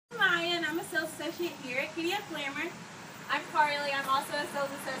associate here at Giddy Up Glamour. I'm Carly. I'm also a sales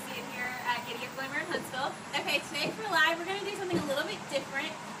associate here at Giddy Up Glamour in Huntsville. Okay, today for live, we're going to do something a little bit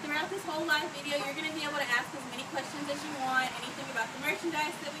different. Throughout this whole live video, you're going to be able to ask as many questions as you want, anything about the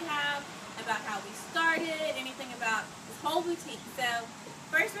merchandise that we have, about how we started, anything about this whole boutique. So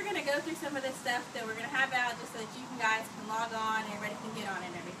first we're going to go through some of this stuff that we're going to have out just so that you guys can log on and everybody can get on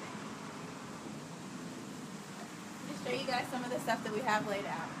and everything. Just show you guys some of the stuff that we have laid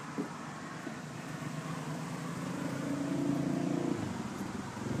out.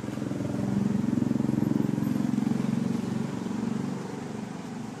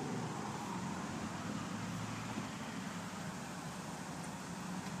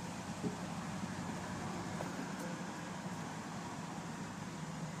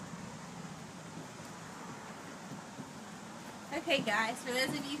 Okay guys, for those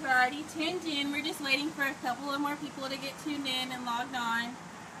of you who are already tuned in, we're just waiting for a couple of more people to get tuned in and logged on.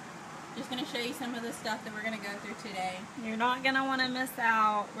 Just going to show you some of the stuff that we're going to go through today. You're not going to want to miss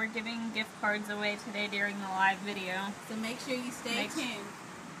out. We're giving gift cards away today during the live video. So make sure you stay tuned.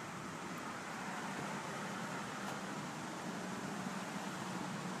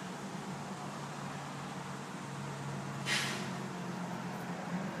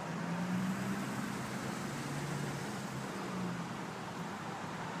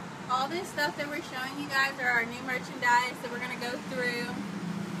 All this stuff that we're showing you guys are our new merchandise that we're going to go through.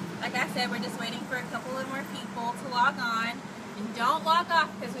 Like I said, we're just waiting for a couple of more people to log on. And don't log off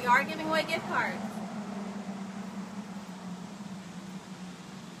because we are giving away gift cards.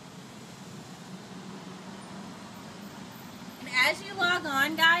 And as you log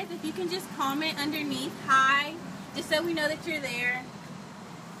on, guys, if you can just comment underneath, hi, just so we know that you're there.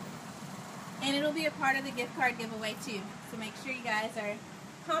 And it'll be a part of the gift card giveaway too. So make sure you guys are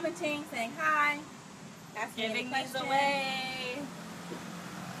commenting, saying hi, asking giving any these questions. away.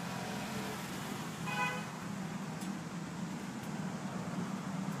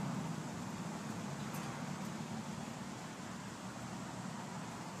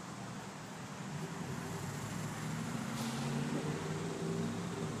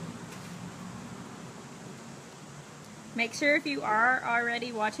 Make sure if you are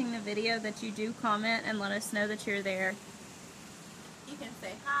already watching the video that you do comment and let us know that you're there. You can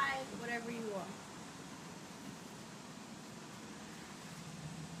say hi, whatever you want.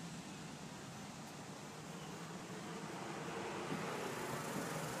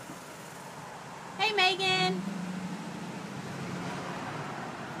 Hey Megan!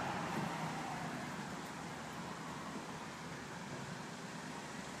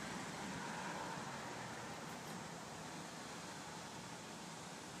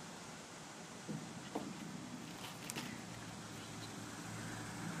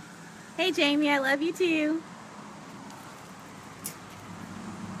 Hey Jamie, I love you too.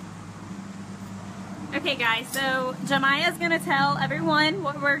 Okay guys, so Jemiah's going to tell everyone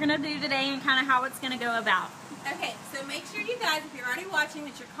what we're going to do today and kind of how it's going to go about. Okay, so make sure you guys, if you're already watching,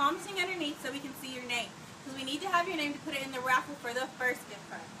 that you're commenting underneath so we can see your name. Because we need to have your name to put it in the raffle for the first gift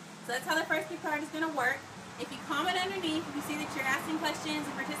card. So that's how the first gift card is going to work. If you comment underneath, if you see that you're asking questions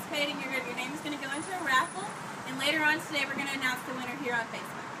and participating, your name is going to go into a raffle. And later on today, we're going to announce the winner here on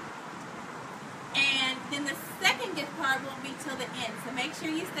Facebook. And then the second gift card won't be till the end. So make sure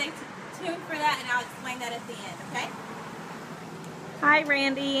you stay tuned for that, and I'll explain that at the end, okay? Hi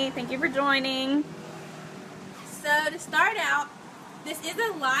Randy, thank you for joining. So to start out, this is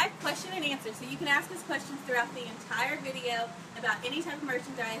a live question and answer. So you can ask us questions throughout the entire video about any type of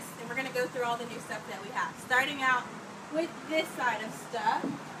merchandise. And we're going to go through all the new stuff that we have. Starting out with this side of stuff.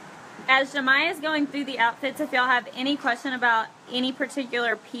 As Jemiah is going through the outfits, if y'all have any question about any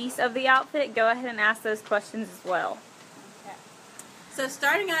particular piece of the outfit, go ahead and ask those questions as well. Okay. So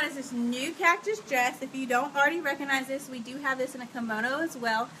starting out is this new cactus dress. If you don't already recognize this, we do have this in a kimono as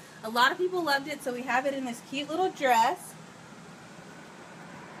well. A lot of people loved it, so we have it in this cute little dress.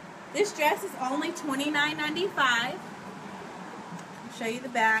 This dress is only $29.95. I'll show you the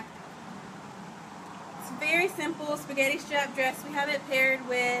back. It's very simple spaghetti strap dress. We have it paired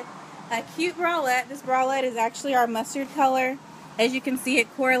with a cute bralette. This bralette is actually our mustard color. As you can see, it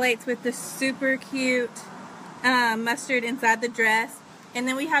correlates with the super cute mustard inside the dress. And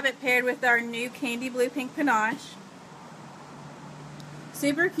then we have it paired with our new candy blue pink panache.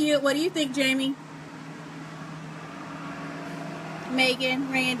 Super cute. What do you think, Jamie?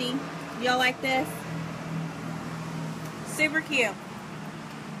 Megan, Randy, y'all like this? Super cute.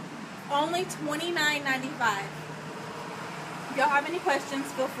 Only $29.95. If y'all have any questions,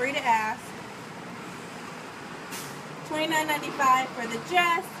 feel free to ask. $29.95 for the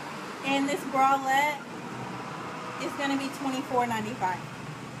dress, and this bralette is going to be $24.95.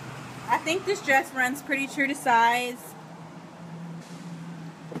 I think this dress runs pretty true to size.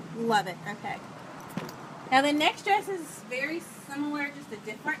 Love it. Okay. Now the next dress is very similar, just a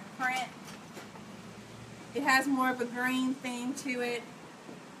different print. It has more of a green theme to it.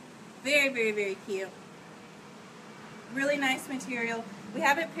 Very, very, very cute. Really nice material. We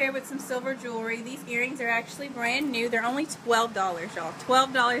have it paired with some silver jewelry. These earrings are actually brand new. They're only $12, y'all.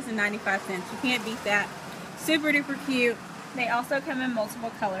 $12.95. You can't beat that. Super duper cute. They also come in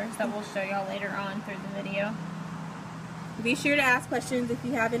multiple colors that we'll show y'all later on through the video. Be sure to ask questions if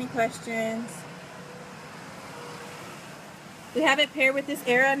you have any questions. We have it paired with this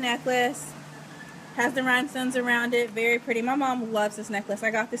arrow necklace. Has the rhinestones around it. Very pretty. My mom loves this necklace.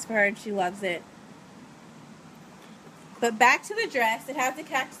 I got this for her and she loves it. But back to the dress. It has the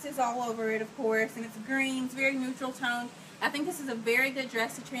cactuses all over it, of course. And it's green. It's very neutral tone. I think this is a very good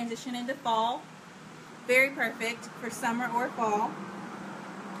dress to transition into fall. Very perfect for summer or fall.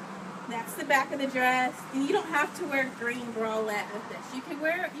 That's the back of the dress. And you don't have to wear a green bralette with this. You can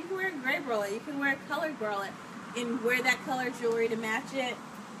wear a gray bralette. You can wear a colored bralette and wear that colored jewelry to match it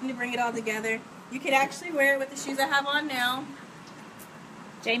and to bring it all together. You could actually wear it with the shoes I have on now.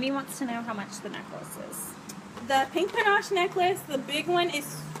 Jamie wants to know how much the necklace is. The pink panache necklace, the big one,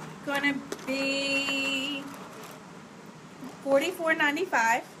 is going to be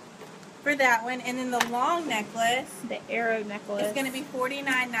 $44.95 for that one. And then the long necklace, the arrow necklace, is going to be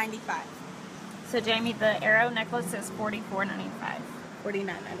 $49.95. So Jamie, the arrow necklace is $44.95.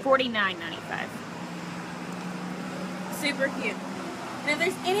 $49.95. Super cute. And if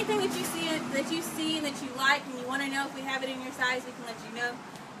there's anything that you see and that you like and you want to know if we have it in your size, we can let you know.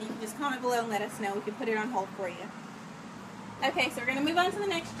 And you can just comment below and let us know. We can put it on hold for you. Okay, so we're going to move on to the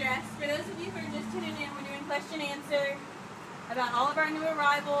next dress. For those of you who are just tuning in, we're doing question answer about all of our new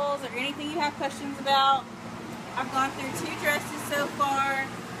arrivals or anything you have questions about. I've gone through 2 dresses so far,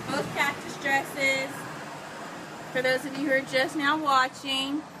 both cactus dresses. For those of you who are just now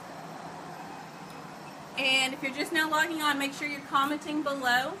watching. And if you're just now logging on, make sure you're commenting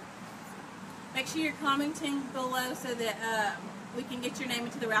below. Make sure you're commenting below so that we can get your name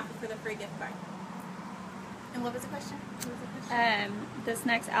into the raffle for the free gift card. And what was the question? This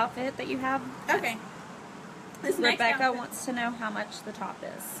next outfit that you have. Okay. Rebecca wants to know how much the top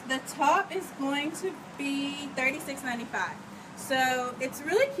is. The top is going to be $36.95. So it's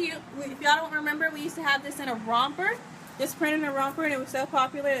really cute. If y'all don't remember, we used to have this in a romper. This print in a romper, and it was so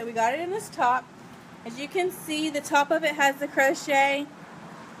popular that we got it in this top. As you can see, the top of it has the crochet.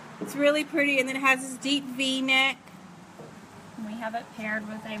 It's really pretty, and then it has this deep V-neck. We have it paired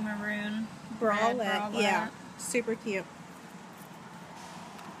with a maroon bralette. Yeah, super cute.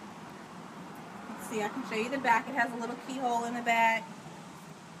 Let's see, I can show you the back. It has a little keyhole in the back.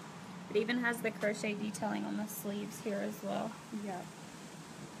 It even has the crochet detailing on the sleeves here as well. Yeah.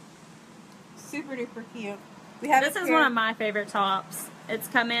 Super duper cute. We have this is one of my favorite tops. It's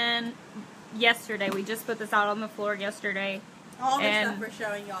come in yesterday. We just put this out on the floor yesterday. All the stuff we're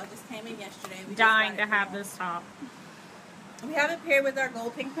showing y'all just came in yesterday. We dying to have this top. We have it paired with our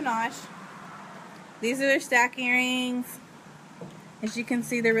gold pink panache. These are their stack earrings. As you can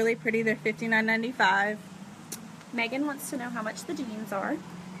see, they're really pretty. They're $59.95. Megan wants to know how much the jeans are.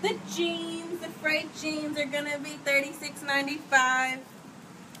 The jeans, the frayed jeans, are going to be $36.95.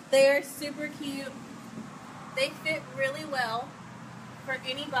 They're super cute. They fit really well for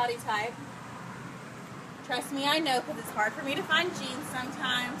any body type. Trust me, I know, because it's hard for me to find jeans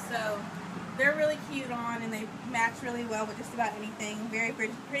sometimes. So they're really cute on, and they match really well with just about anything. Very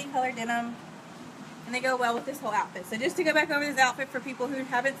pretty color denim, and they go well with this whole outfit. So just to go back over this outfit for people who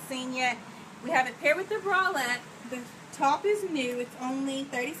haven't seen yet, we have it paired with the bralette. The top is new. It's only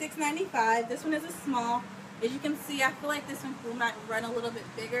 $36.95. This one is a small. As you can see, I feel like this one might run a little bit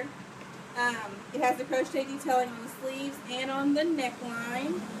bigger. It has the crochet detailing on the sleeves and on the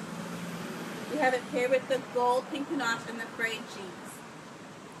neckline. We have it paired with the gold pink panache and the frayed jeans.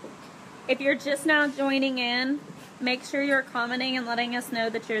 If you're just now joining in, make sure you're commenting and letting us know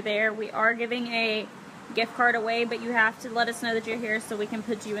that you're there. We are giving a gift card away, but you have to let us know that you're here so we can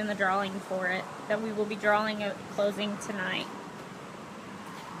put you in the drawing for it. That we will be drawing at closing tonight.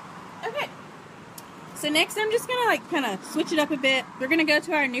 Okay. So next I'm just going to kind of switch it up a bit. We're going to go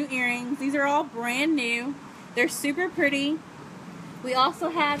to our new earrings. These are all brand new. They're super pretty. We also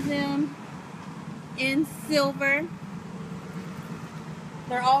have them in silver.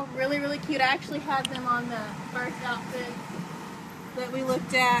 They're all really, really cute. I actually had them on the first outfit that we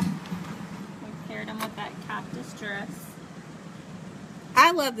looked at. We paired them with that cactus dress.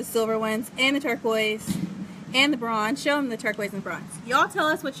 I love the silver ones and the turquoise and the bronze. Show them the turquoise and bronze. Y'all tell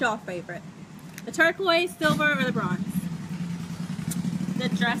us what's y'all favorite. The turquoise, silver, or the bronze? the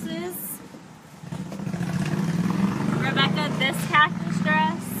dresses. Rebecca, this cactus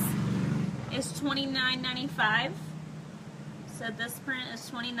dress is $29.95. So this print is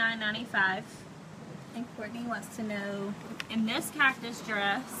 $29.95. And Courtney wants to know, And this cactus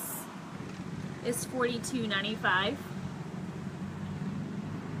dress is $42.95.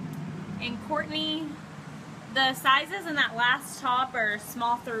 And Courtney, the sizes in that last top are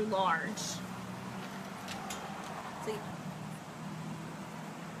small through large.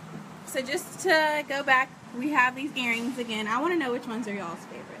 so just to go back, we have these earrings again. I want to know which ones are y'all's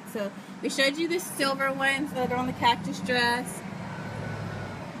favorite. So we showed you the silver ones that are on the cactus dress.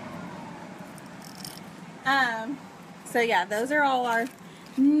 So yeah, those are all our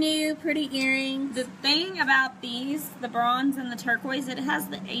new pretty earrings. The thing about these, the bronze and the turquoise, it has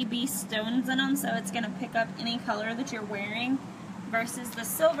the AB stones in them, so it's going to pick up any color that you're wearing, versus the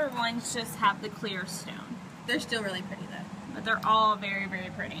silver ones just have the clear stone. They're still really pretty though. But they're all very, very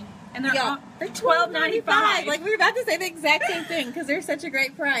pretty. And they're Yeah, they're $12.95. Like we were about to say the exact same thing because they're such a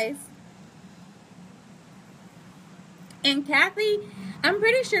great price. And Kathy, I'm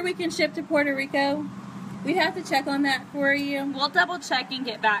pretty sure we can ship to Puerto Rico. We'd have to check on that for you. We'll double check and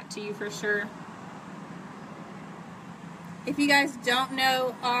get back to you for sure. If you guys don't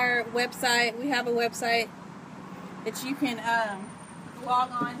know our website, we have a website that you can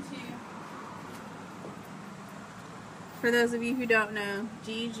log on to. For those of you who don't know,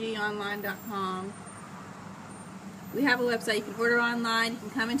 ggonline.com. We have a website. You can order online. You can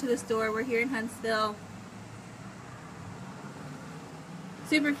come into the store. We're here in Huntsville.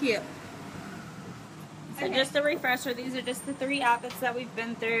 Super cute. So just a refresher, these are just the 3 outfits that we've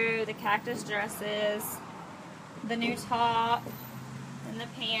been through. The cactus dresses, the new top, and the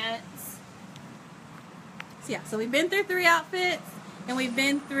pants. So yeah, so we've been through 3 outfits, and we've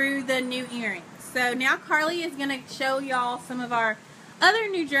been through the new earrings. So now Carly is going to show y'all some of our other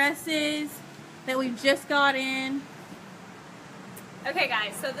new dresses that we've just got in. Okay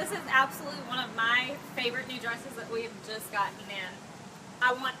guys, so this is absolutely one of my favorite new dresses that we've just gotten in.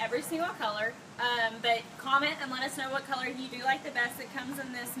 I want every single color, but comment and let us know what color you do like the best. It comes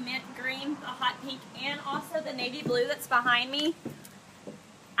in this mint green, the hot pink, and also the navy blue that's behind me.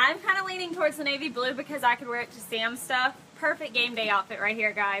 I'm kind of leaning towards the navy blue because I could wear it to Sam's stuff. Perfect game day outfit right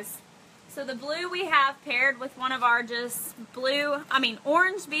here, guys. So the blue we have paired with one of our just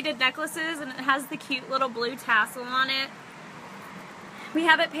orange beaded necklaces, and it has the cute little blue tassel on it. We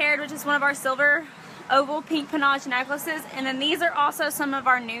have it paired with just one of our silver oval pink panache necklaces, and then these are also some of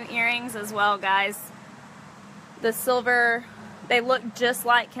our new earrings as well, guys. The silver, they look just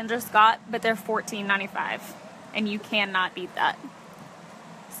like Kendra Scott, but they're $14.95, and you cannot beat that.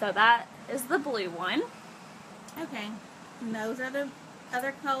 So that is the blue one. Okay, and those are the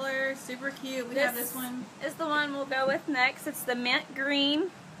other colors. Super cute. We have this one. Is the one we'll go with next. It's the mint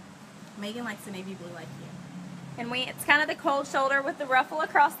green. Megan likes the navy blue like you. And it's kind of the cold shoulder with the ruffle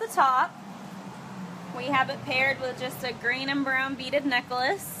across the top. We have it paired with just a green and brown beaded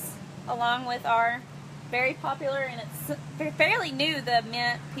necklace, along with our very popular, and it's fairly new, the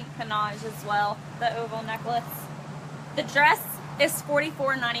mint pink panache as well, the oval necklace. The dress is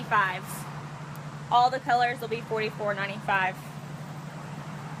 $44.95. All the colors will be $44.95.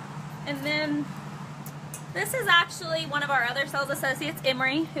 And then this is actually one of our other sales associates,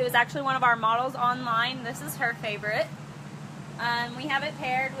 Emery, who is actually one of our models online. This is her favorite. We have it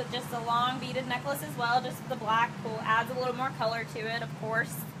paired with just a long beaded necklace as well, just the black pool adds a little more color to it, of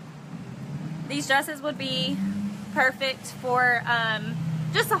course. These dresses would be perfect for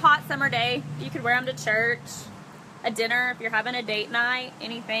just a hot summer day. You could wear them to church, a dinner, if you're having a date night,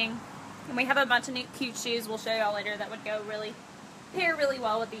 anything. And we have a bunch of new cute shoes we'll show y'all later that would pair really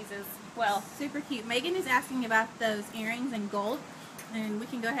well with these as well. Super cute. Megan is asking about those earrings in gold, and we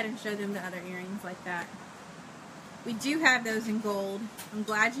can go ahead and show them the other earrings like that. We do have those in gold. I'm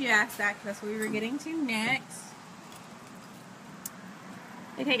glad you asked that because that's what we were getting to next.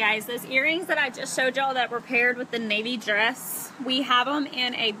 Okay guys, those earrings that I just showed y'all that were paired with the navy dress, we have them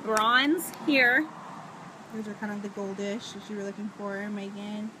in a bronze here. Those are kind of the goldish that you were looking for,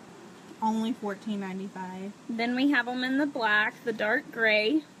 Megan. Only $14.95. Then we have them in the black, the dark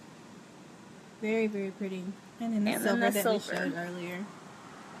gray. Very, very pretty. And then the And silver then the that we silver. showed earlier.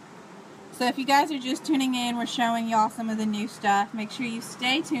 So if you guys are just tuning in, we're showing y'all some of the new stuff. Make sure you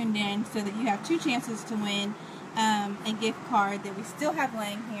stay tuned in so that you have 2 chances to win a gift card that we still have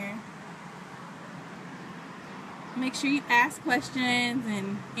laying here. Make sure you ask questions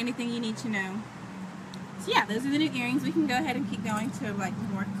and anything you need to know. So yeah, those are the new earrings. We can go ahead and keep going to like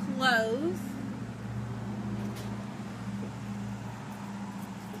more clothes.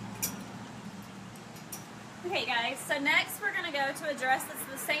 Okay guys, so next we're going to video to a dress that's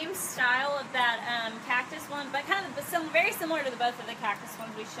the same style of that cactus one, but kind of very similar to both of the cactus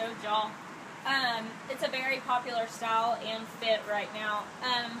ones we showed y'all. It's a very popular style and fit right now.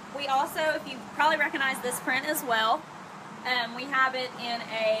 We also, if you probably recognize this print as well, we have it in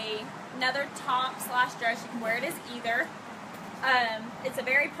another top / dress. You can wear it as either. It's a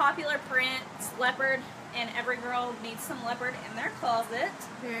very popular print. It's leopard, and every girl needs some leopard in their closet.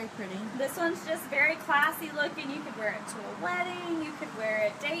 Very pretty. This one's just very classy looking. You could wear it to a wedding. You could wear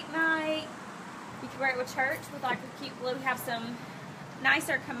it date night. You could wear it with church with like a cute blue. We have some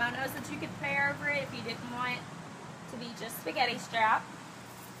nicer kimonos that you could pair over it if you didn't want it to be just spaghetti strap.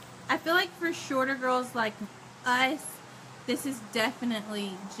 I feel like for shorter girls like us, this is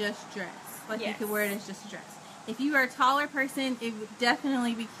definitely just dress. Like Yes. you could wear it as just a dress. If you are a taller person, it would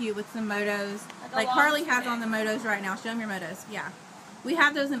definitely be cute with some motos. Like a Like long Carly has sleeve. on the motos right now. Show them your motos. Yeah. We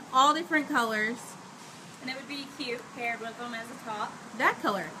have those in all different colors. And it would be cute paired with them as a top. That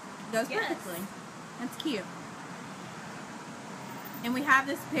color goes Yes. perfectly. That's cute. And we have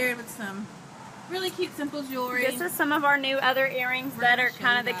this paired with some really cute simple jewelry. This is some of our new other earrings We're that gonna are show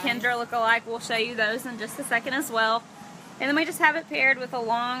kind of you the guys. Kendra look-alike. We'll show you those in just a second as well. And then we just have it paired with a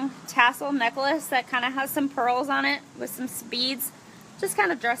long tassel necklace that kind of has some pearls on it with some beads. Just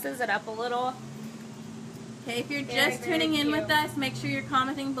kind of dresses it up a little. Okay, if you're Very, just very tuning in cute. with us, make sure you're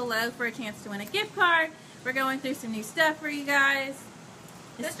commenting below for a chance to win a gift card. We're going through some new stuff for you guys.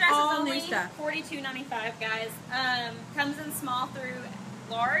 This It's dress all is new only stuff. $42.95, guys. Comes in small through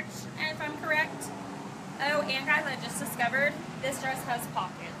large, if I'm correct. Oh, and guys, I just discovered this dress has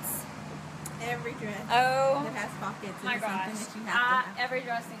pockets. Every dress Oh that has pockets my is gosh. something that you have to have. Every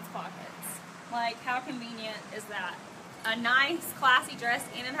dress needs pockets. Like, how convenient is that? A nice, classy dress,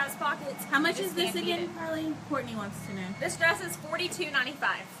 and it has pockets. How much You is just this can't beat again, it. Carly? Courtney wants to know. This dress is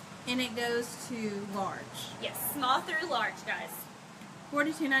 $42.95. And it goes to large. Yes, small through large, guys.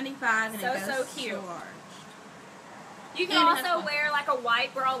 $42.95 and So, it goes so to cute. large. You can And it has also pockets. wear like a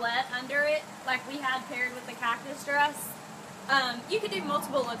white bralette under it, like we had paired with the cactus dress. You could do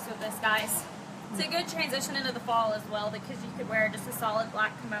multiple looks with this, guys. It's a good transition into the fall as well because you could wear just a solid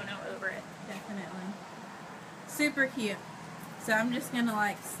black kimono over it. Definitely. Super cute. So I'm just going to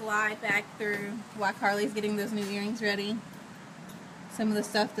like slide back through while Carly's getting those new earrings ready. Some of the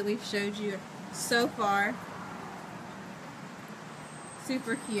stuff that we've showed you so far.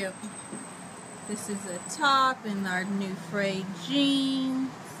 Super cute. This is a top in our new frayed jeans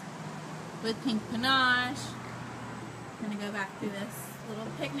with pink panache. I'm going to go back through this little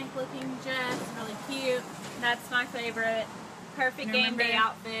picnic looking dress. Really cute. That's my favorite. Perfect game Remember, day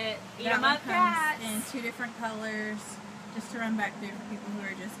outfit. Eat That 'em one up, comes cats. in 2 different colors, just to run back through for people who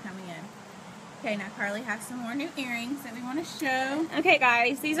are just coming in. Okay, now Carly has some more new earrings that we want to show. Okay,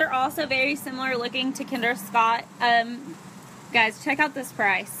 guys, these are also very similar looking to Kendra Scott. Guys, check out this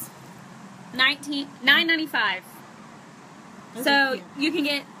price. $9.95. Those are So cute. you can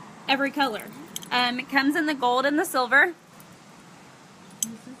get every color. It comes in the gold and the silver,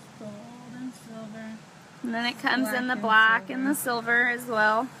 This is gold and silver. and then it comes Black in the and black silver. and the silver as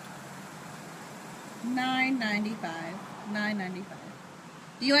well. $9.95. $9.95.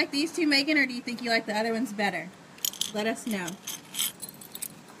 Do you like these two, Megan, or do you think you like the other ones better? Let us know.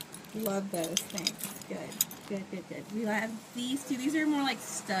 Love those. Thanks. Good. Good, good, good. We have these two. These are more like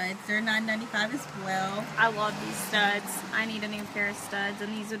studs. They're $9.95 as well. I love these studs. I need a new pair of studs,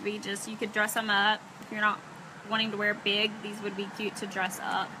 and these would be just, you could dress them up. If you're not wanting to wear big, these would be cute to dress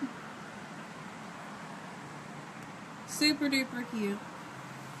up. Super duper cute.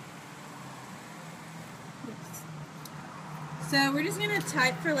 So we're just going to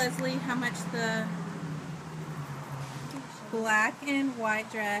type for Leslie how much the black and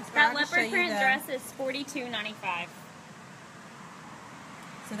white dress. That I'll show leopard you print the- dress is $42.95.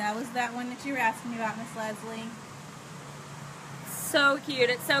 So that was that one that you were asking me about, Miss Leslie. So cute.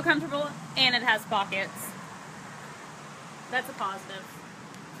 It's so comfortable, and it has pockets. That's a positive.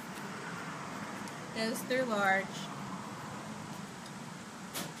 Goes through large.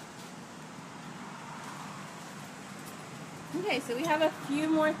 Okay, so we have a few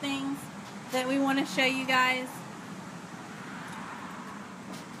more things that we want to show you guys.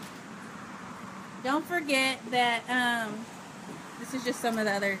 Don't forget that this is just some of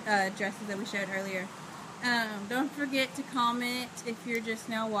the other dresses that we showed earlier. Don't forget to comment if you're just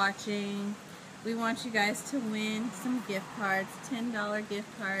now watching. We want you guys to win some gift cards, $10 gift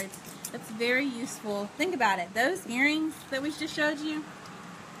cards. That's very useful. Think about it. Those earrings that we just showed you,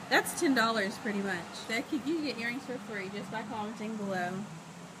 that's $10 pretty much. You can get earrings for free just by commenting below.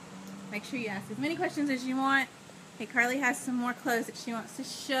 Make sure you ask as many questions as you want. Hey, Carly has some more clothes that she wants to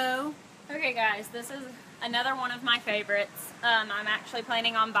show. Okay, guys, this is Another one of my favorites. I'm actually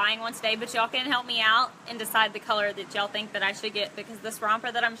planning on buying one today, but y'all can help me out and decide the color that y'all think that I should get, because this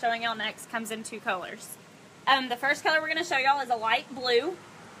romper that I'm showing y'all next comes in 2 colors. The first color we're going to show y'all is a light blue.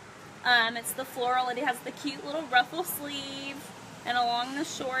 It's the floral. It has the cute little ruffle sleeve, and along the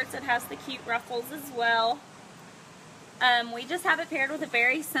shorts it has the cute ruffles as well. We just have it paired with a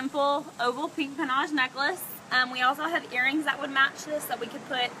very simple oval pink panache necklace. We also have earrings that would match this that we could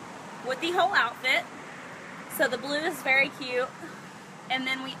put with the whole outfit. So the blue is very cute. And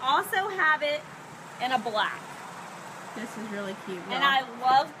then we also have it in a black. This is really cute. Wow. And I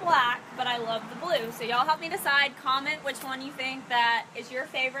love black, but I love the blue. So y'all help me decide. Comment which one you think that is your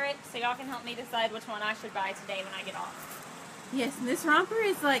favorite, so y'all can help me decide which one I should buy today when I get off. Yes, and this romper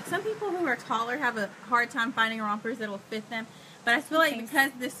is like, some people who are taller have a hard time finding rompers that will fit them. But I feel like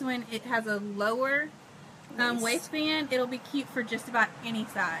because this one, it has a lower waistband, it'll be cute for just about any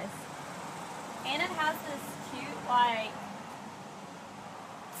size. And it has this cute, like,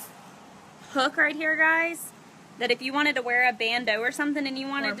 hook right here, guys, that if you wanted to wear a bandeau or something and you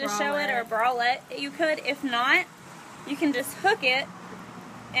wanted to show it, or a bralette, you could. If not, you can just hook it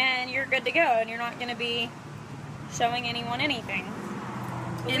and you're good to go, and you're not going to be showing anyone anything.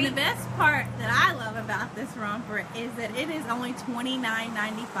 And the best part that I love about this romper is that it is only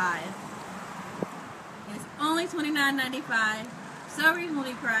 $29.95. It is only $29.95. So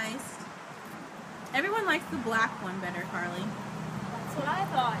reasonably priced. Everyone likes the black one better, Carly. That's what I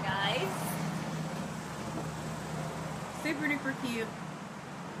thought, guys. Super duper cute.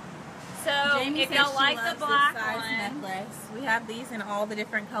 So, Jamie if y'all like the black one, necklace. We have these in all the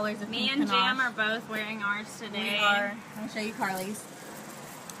different colors of me pink and panache. Jam are both wearing ours today. We are. I'll show you Carly's.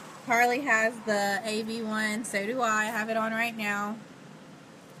 Carly has the AV one, so do I. I have it on right now.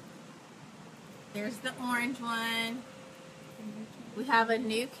 There's the orange one. We have a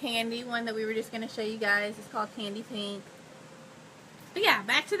new candy one that we were just going to show you guys. It's called Candy Pink. But yeah,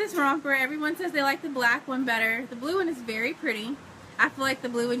 back to this romper. Everyone says they like the black one better. The blue one is very pretty. I feel like the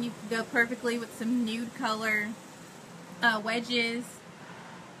blue one, you can go perfectly with some nude color wedges.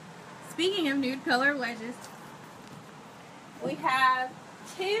 Speaking of nude color wedges, we have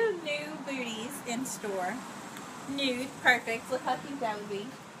 2 new booties in store. Nude, perfect. Look how cute that would be.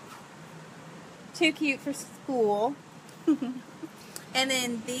 Too cute for school. And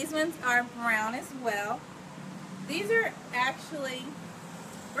then these ones are brown as well. These are actually,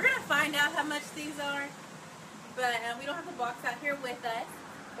 we're going to find out how much these are, but we don't have the box out here with us,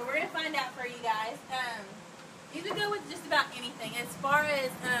 but we're going to find out for you guys. You can go with just about anything as far as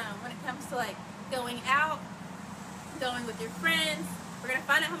when it comes to like going out, going with your friends. We're going to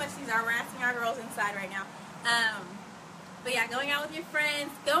find out how much these are. We're asking our girls inside right now. But yeah, going out with your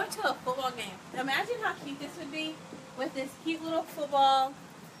friends, going to a football game. Imagine how cute this would be with this cute little football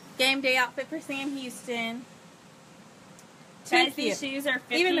game day outfit for Sam Houston. Guys, these shoes are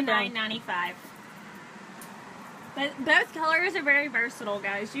 $59.95. But both colors are very versatile,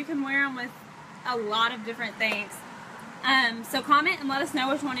 guys. You can wear them with a lot of different things. So comment and let us know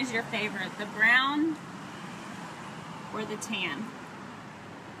which one is your favorite, the brown or the tan.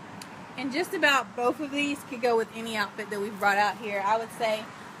 And just about both of these could go with any outfit that we've brought out here. I would say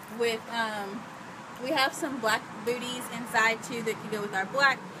with, we have some black booties inside too that could go with our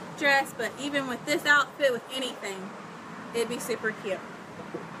black dress, but even with this outfit, with anything, it'd be super cute.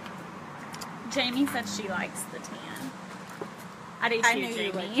 Jamie said she likes the tan. I do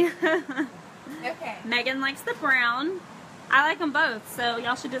too, Jamie. Okay. Megan likes the brown. I like them both, so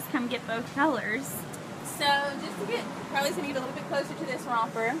y'all should just come get both colors. So just to get Carly's gonna get a little bit closer to this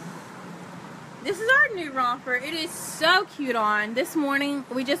romper. This is our new romper. It is so cute on. This morning,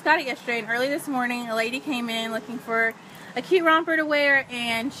 we just got it yesterday, and early this morning, a lady came in looking for a cute romper to wear,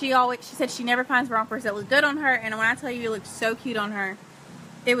 and she said she never finds rompers that look good on her, and when I tell you it looks so cute on her,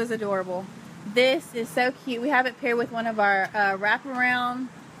 it was adorable. This is so cute. We have it paired with one of our wraparound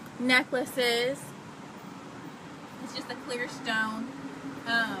necklaces. It's just a clear stone.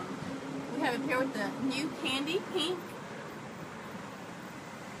 We have it paired with the new Candy Pink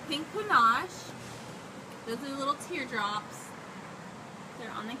panache. Those are little teardrops.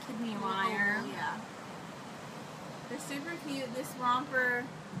 They're on the kidney wire. Oh, yeah. They're super cute. This romper,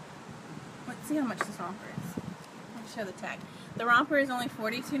 let's see how much this romper is. I'll show the tag. The romper is only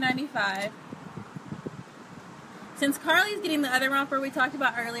 $42.95. Since Carly's getting the other romper we talked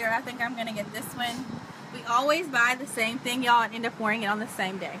about earlier, I think I'm going to get this one. We always buy the same thing, y'all, and end up wearing it on the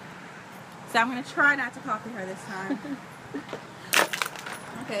same day. So I'm going to try not to copy her this time.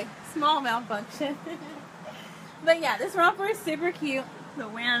 Okay, small malfunction. But yeah, this romper is super cute. The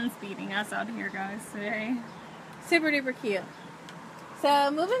wind's beating us out here, guys, today. Super duper cute.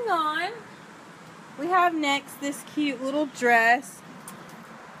 So moving on, We have next this cute little dress.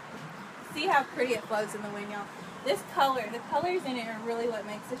 See how pretty it flows in the wind, y'all. This color, the colors in it are really what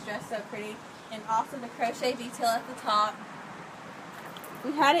makes this dress so pretty. And also the crochet detail at the top.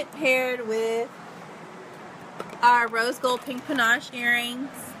 We had it paired with our rose gold pink panache earrings.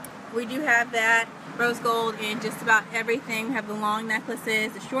 We do have that rose gold in just about everything. We have the long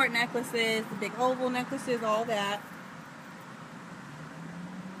necklaces, the short necklaces, the big oval necklaces, all that.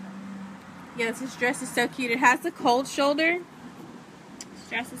 Yes, this dress is so cute. It has the cold shoulder. This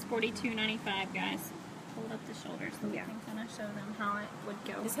dress is $42.95, guys. Hold up the shoulders so we can kind of show them how it would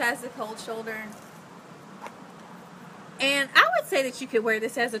go. This has the cold shoulder. And I would say that you could wear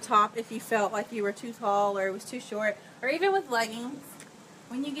this as a top if you felt like you were too tall or it was too short, or even with leggings.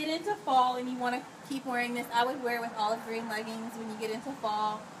 When you get into fall and you want to keep wearing this, I would wear it with olive green leggings when you get into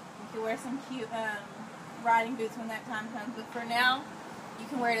fall. You can wear some cute riding boots when that time comes. But for now, you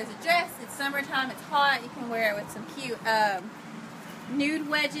can wear it as a dress. It's summertime, it's hot. You can wear it with some cute nude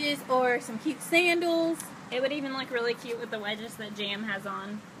wedges or some cute sandals. It would even look really cute with the wedges that Jam has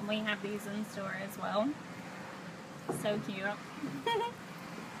on. We have these in store as well. So cute.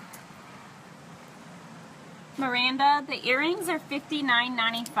 Miranda, the earrings are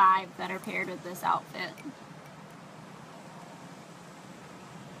 $59.95 that are paired with this outfit.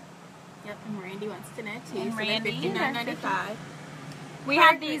 Yep, and Randy wants to know too. And so Randy, $59.95. We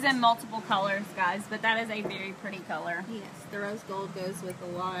have these in multiple colors, guys, but that is a very pretty color. Yes, the rose gold goes with a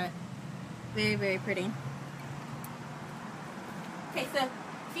lot. Very, very pretty. Okay, so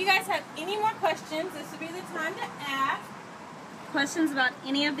if you guys have any more questions, this would be the time to ask. Questions about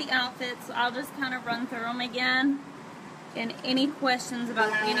any of the outfits, I'll just kind of run through them again. And any questions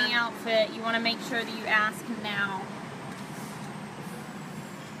about any outfit, you want to make sure that you ask now.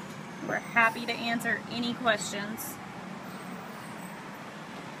 We're happy to answer any questions.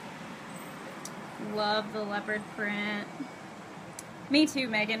 Love the leopard print. Me too,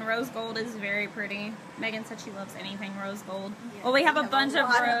 Megan. Rose gold is very pretty. Megan said she loves anything rose gold. Yes, well, we have a bunch of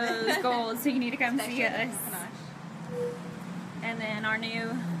rose gold, so you need to come see us. And then our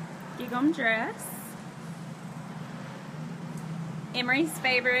new Gigum dress. Emery's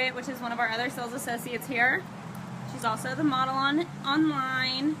favorite, which is one of our other sales associates here. She's also the model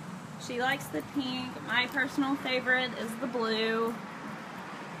online. She likes the pink. My personal favorite is the blue.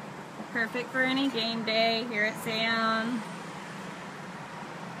 Perfect for any game day here at Sam.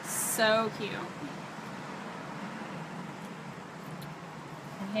 So cute.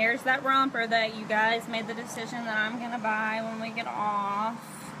 And here's that romper that you guys made the decision that I'm gonna buy when we get off.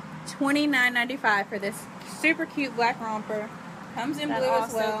 $29.95 for this super cute black romper. Comes in blue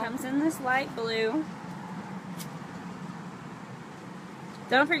as well. Also comes in this light blue.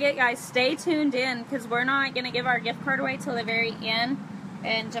 Don't forget, guys, stay tuned in because we're not gonna give our gift card away till the very end.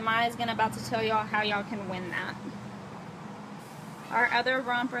 And Jemiah's about to tell y'all how y'all can win that. Our other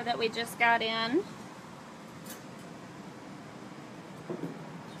romper that we just got in.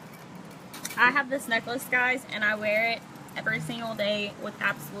 I have this necklace, guys, and I wear it every single day with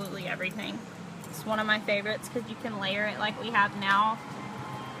absolutely everything. It's one of my favorites because you can layer it like we have now.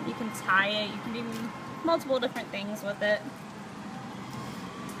 You can tie it. You can do multiple different things with it.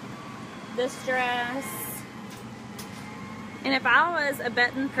 This dress. And if I was a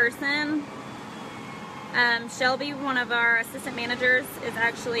betting person, Shelby, one of our assistant managers, is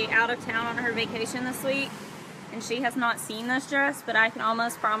actually out of town on her vacation this week. And she has not seen this dress, but I can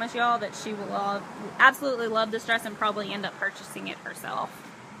almost promise y'all that she will absolutely love this dress and probably end up purchasing it herself.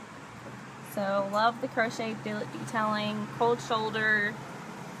 So, love the crochet detailing, cold shoulder,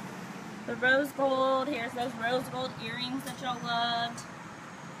 the rose gold. Here's those rose gold earrings that y'all loved.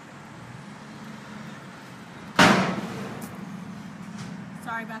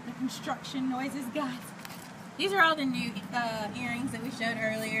 Sorry about the construction noises, guys. These are all the new earrings that we showed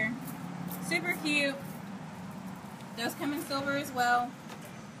earlier. Super cute. Those come in silver as well.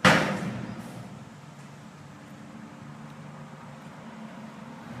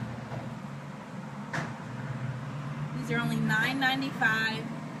 These are only $9.95.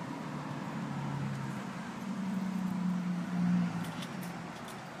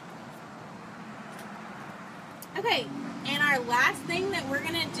 Okay, and our last thing that we're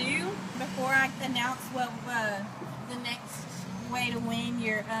gonna do before I announce what the next way to win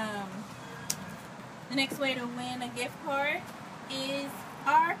your the next way to win a gift card is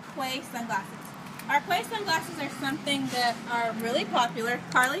our Quay sunglasses. Our Quay sunglasses are something that are really popular.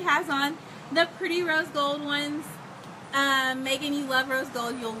 Carly has on the pretty rose gold ones. Megan, you love rose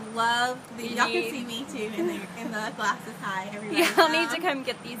gold. You'll love the. Y'all can see me too in the glasses. Hi, everybody. Y'all need to come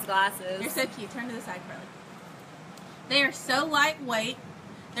get these glasses. They're so cute. Turn to the side, Carly. They are so lightweight.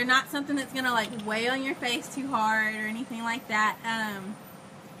 They're not something that's gonna like weigh on your face too hard or anything like that.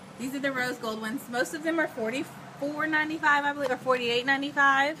 These are the rose gold ones. Most of them are $44.95, I believe, or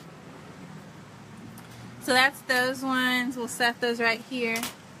 $48.95. So that's those ones. We'll set those right here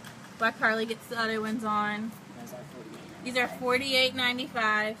while Carly gets the other ones on. These are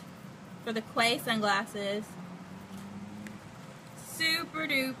 $48.95 for the Quay sunglasses. Super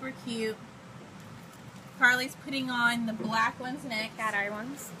duper cute. Carly's putting on the black ones next. Cat eye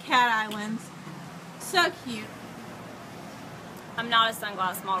ones. Cat eye ones. So cute. I'm not a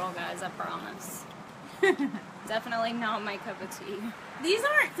sunglass model, guys, I promise. Definitely not my cup of tea. These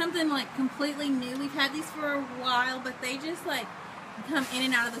aren't something like completely new. We've had these for a while, but they just like come in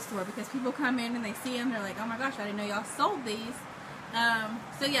and out of the store because people come in and they see them. They're like, oh my gosh, I didn't know y'all sold these.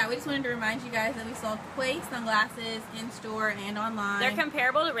 So yeah, we just wanted to remind you guys that we sold Quay sunglasses in store and online. They're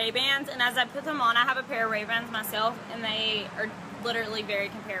comparable to Ray-Bans, and as I put them on, I have a pair of Ray-Bans myself, and they are literally very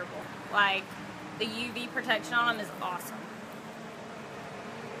comparable. Like, the UV protection on them is awesome.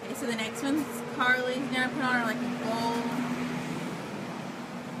 Okay, so the next one's Carly's gonna put on her like a gold.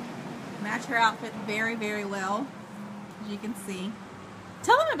 Match her outfit very, very well, as you can see.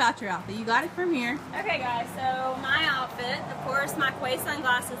 Tell them about your outfit. You got it from here. Okay, guys, so my outfit, of course, my Quay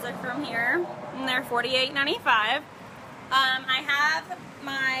sunglasses are from here, and they're $48.95. I have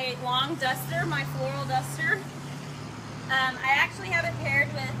my long duster, my floral duster. I actually have it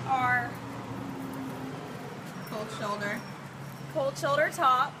paired with our cold shoulder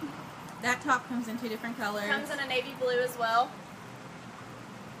top. That top comes in 2 different colors. Comes in a navy blue as well.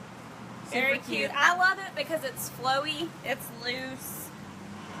 Very Super cute. I love it because it's flowy, it's loose,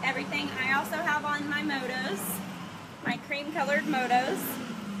 everything. I also have on my Motos, my cream colored Motos.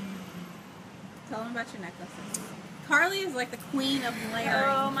 Tell them about your necklaces. Carly is like the queen of layering.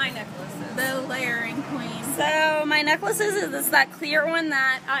 Oh, my necklaces. The layering queen. So my necklaces is that clear one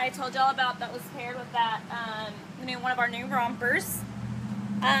that I told y'all about that was paired with that one of our new rompers.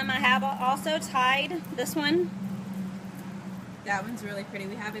 I have also tied this one. That one's really pretty.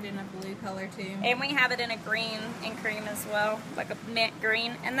 We have it in a blue color too. And we have it in a green and cream as well, like a mint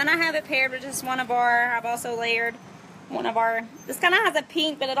green. And then I have it paired with just one of our, I've also layered one of our, this kind of has a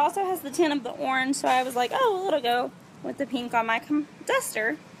pink, but it also has the tint of the orange. So I was like, oh, it'll go with the pink on my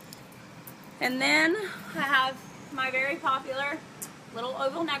duster. And then I have my very popular little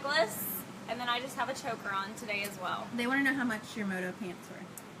oval necklace. And then I just have a choker on today as well. They want to know how much your Moto pants were.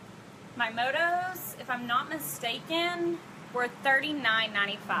 My Motos, if I'm not mistaken, were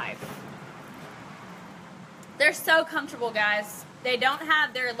 $39.95. They're so comfortable, guys. They don't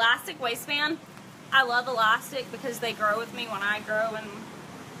have their elastic waistband. I love elastic because they grow with me when I grow and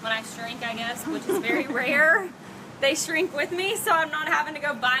when I shrink, I guess, which is very rare. They shrink with me, so I'm not having to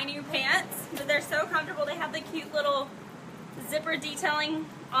go buy new pants. But they're so comfortable. They have the cute little zipper detailing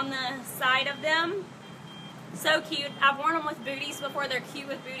on the side of them. So cute. I've worn them with booties before. They're cute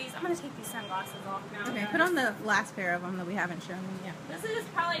with booties. I'm going to take these sunglasses off now. Okay, guys. put on the last pair of them that we haven't shown you yet. This is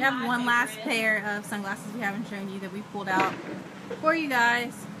probably We have my one last favorite. pair of sunglasses we haven't shown you that we pulled out for you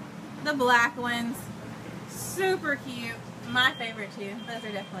guys. The black ones. Super cute. My favorite too. Those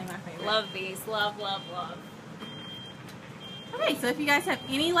are definitely my favorite. Love these. Love, love, love. Okay, so if you guys have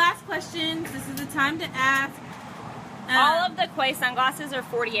any last questions, this is the time to ask. All of the Quay sunglasses are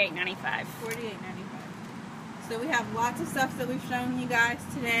 $48.95. $48.95. So we have lots of stuff that we've shown you guys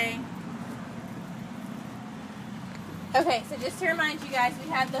today. Okay, so just to remind you guys, we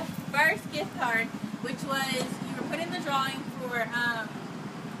had the first gift card, which was you were put in the drawing for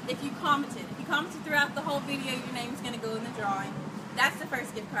if you commented. If you commented throughout the whole video, your name's going to go in the drawing. That's the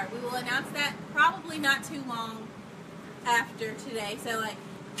first gift card. We will announce that probably not too long after today. So like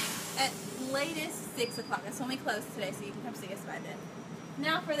at latest 6 o'clock. That's when we close today, so you can come see us by then.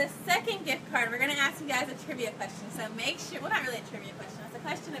 Now for the second gift card, we're going to ask you guys a trivia question. So make sure, well, not really a trivia question. It's a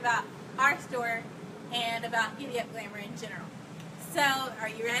question about our store and about Giddy Up Glamour in general. So are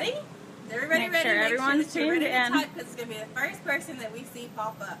you ready? Is everybody ready? Sure everyone's that you're ready tuned in. to type, because it's going to be the first person that we see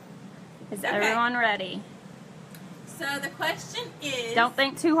pop up. Is everyone ready? So the question is... Don't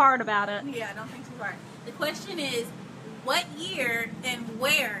think too hard about it. Yeah, don't think too hard. The question is, what year and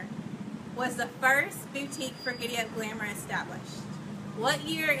where was the first boutique for Giddy Up Glamour established? What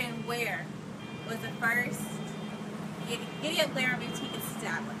year and where was the first Giddy Up Glamour boutique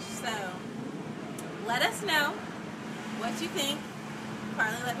established? So, let us know what you think.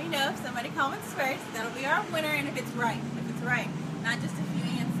 Carly, let me know if somebody comments first. That'll be our winner, and if it's right. If it's right, not just if you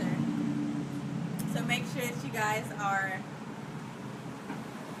answer. So make sure that you guys are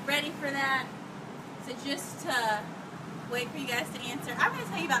ready for that. So just wait for you guys to answer. I'm going to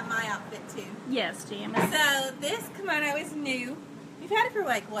tell you about my outfit too. Yes, Jamie. So this kimono is new. We've had it for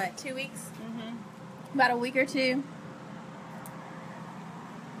like, what, 2 weeks? Mm-hmm. About a week or two.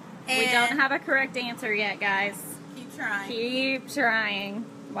 We don't have a correct answer yet, guys. Keep trying. Keep trying.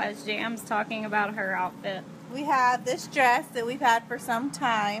 While Jam's talking about her outfit. We have this dress that we've had for some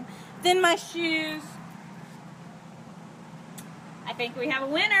time. Then my shoes. I think we have a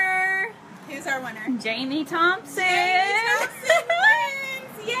winner. Who's our winner? Jamie Thompson. Jamie Thompson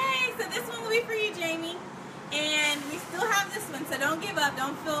wins! Yay! So this one will be for you, Jamie. And we still have this one, so don't give up.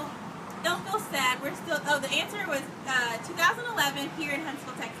 Don't feel sad. We're still. Oh, the answer was 2011 here in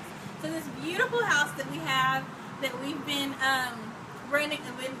Huntsville, Texas. So this beautiful house that we have, that we've been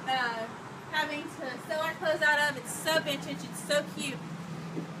having to sew our clothes out of. It's so vintage. It's so cute.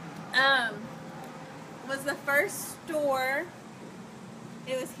 Was the first store.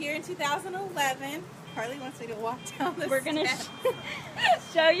 It was here in 2011. Carly wants me to walk down the We're going to steps.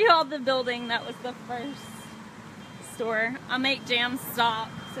 show you all the building that was the first store. I'll make Jam stop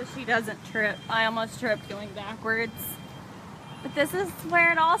so she doesn't trip. I almost tripped going backwards. But this is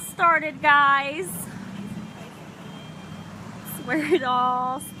where it all started, guys. It's where it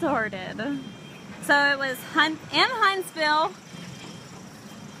all started. So it was in Huntsville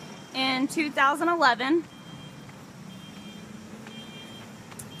in 2011.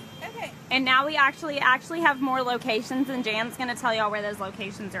 Okay. And now we actually have more locations, and Jan's going to tell y'all where those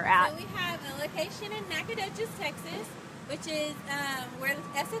locations are at. So we have a location in Nacogdoches, Texas, which is where the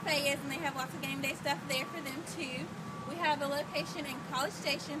SFA is, and they have lots of game day stuff there for them too. We have a location in College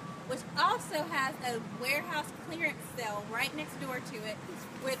Station, which also has a warehouse clearance sale right next door to it.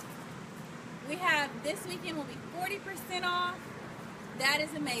 With we have this weekend will be 40% off. That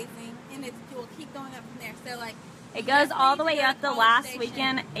is amazing, and it will keep going up from there. So like. It goes all the way up the last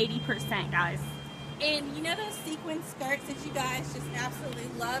weekend, 80%, guys. And you know those sequin skirts that you guys just absolutely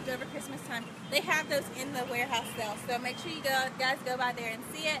loved over Christmas time? They have those in the warehouse sale. So make sure you guys go by there and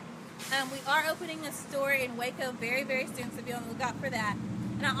see it. We are opening a store in Waco very, very soon, so be on the lookout for that.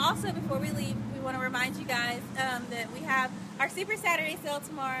 And also, before we leave, we want to remind you guys that we have our Super Saturday sale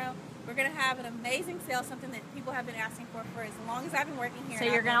tomorrow. We're going to have an amazing sale, something that people have been asking for as long as I've been working here. So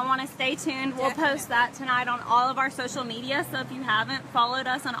you're going to want to stay tuned. We'll post that tonight on all of our social media. So if you haven't followed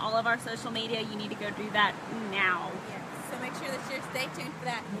us on all of our social media, you need to go do that now. Yes. So make sure that you stay tuned for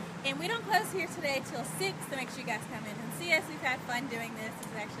that. And we don't close here today till 6, so make sure you guys come in and see us. We've had fun doing this. This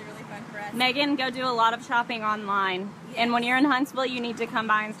is actually really fun for us. Megan, go do a lot of shopping online. Yes. And when you're in Huntsville, you need to come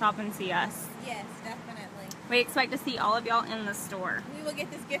by and stop and see us. Yes, definitely. We expect to see all of y'all in the store. We will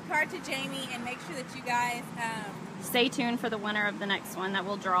get this gift card to Jamie, and make sure that you guys stay tuned for the winner of the next one that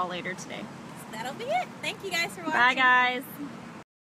we'll draw later today. So that'll be it. Thank you guys for watching. Bye, guys.